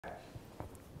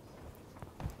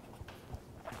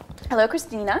Hello,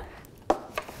 Kristina.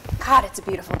 God, it's a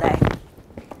beautiful day.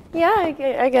 Yeah,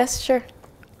 I guess, sure.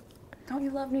 Don't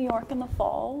you love New York in the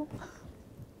fall?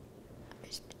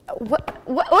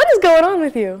 What is going on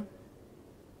with you?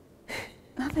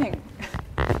 Nothing.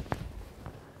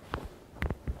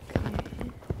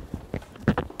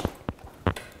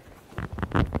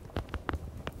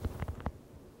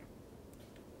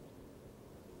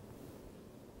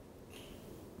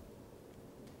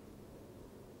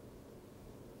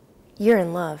 You're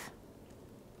in love.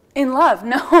 In love?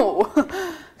 No.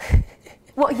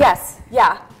 Well, yes,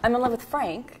 yeah. I'm in love with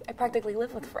Frank. I practically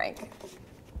live with Frank.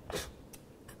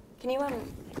 Can you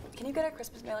get our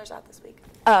Christmas mailers out this week?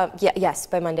 Yes,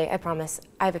 by Monday, I promise.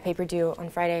 I have a paper due on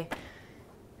Friday.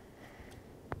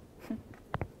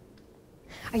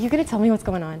 Are you gonna tell me what's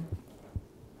going on?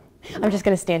 I'm just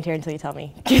gonna stand here until you tell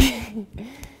me.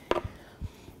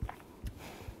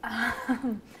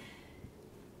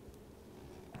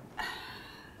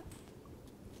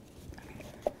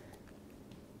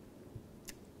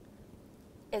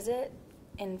 Is it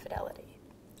infidelity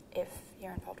if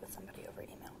you're involved with somebody over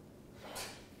email?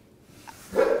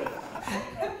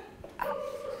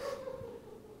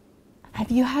 Have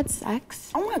you had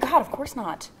sex? Oh my God, of course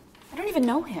not. I don't even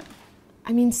know him.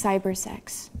 I mean cyber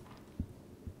sex.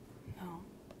 No.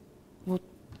 Well,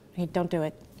 hey, don't do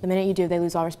it. The minute you do, they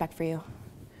lose all respect for you.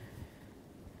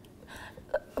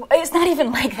 It's not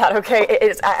even like that,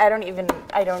 okay? I don't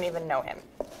even know him.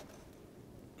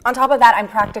 On top of that, I'm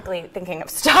practically thinking of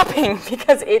stopping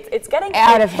because it's getting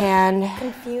out of hand.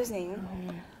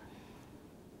 Confusing.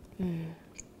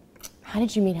 How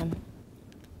did you meet him?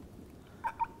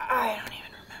 I don't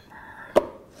even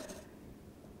remember.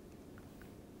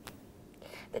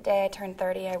 The day I turned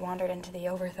 30, I wandered into the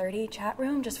over 30 chat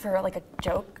room just for like a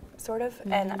joke, sort of,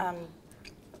 and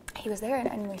he was there,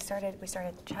 and we started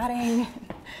chatting.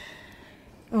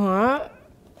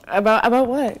 About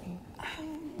what?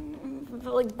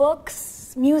 Like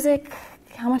books, music,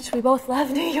 how much we both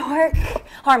love New York.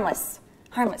 Harmless,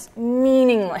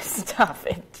 meaningless stuff.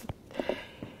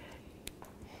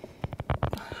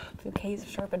 Bouquets of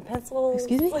sharpened pencils.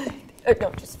 Excuse me?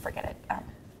 No, just forget it.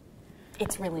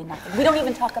 It's really nothing. We don't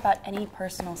even talk about any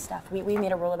personal stuff. We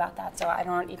made a rule about that, so I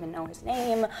don't even know his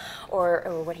name or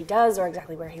what he does or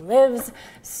exactly where he lives.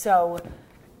 So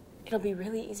it'll be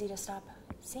really easy to stop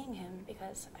seeing him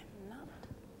because I'm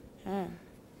not.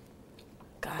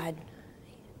 God.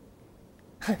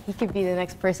 He could be the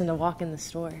next person to walk in the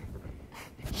store.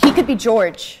 He could be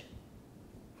George.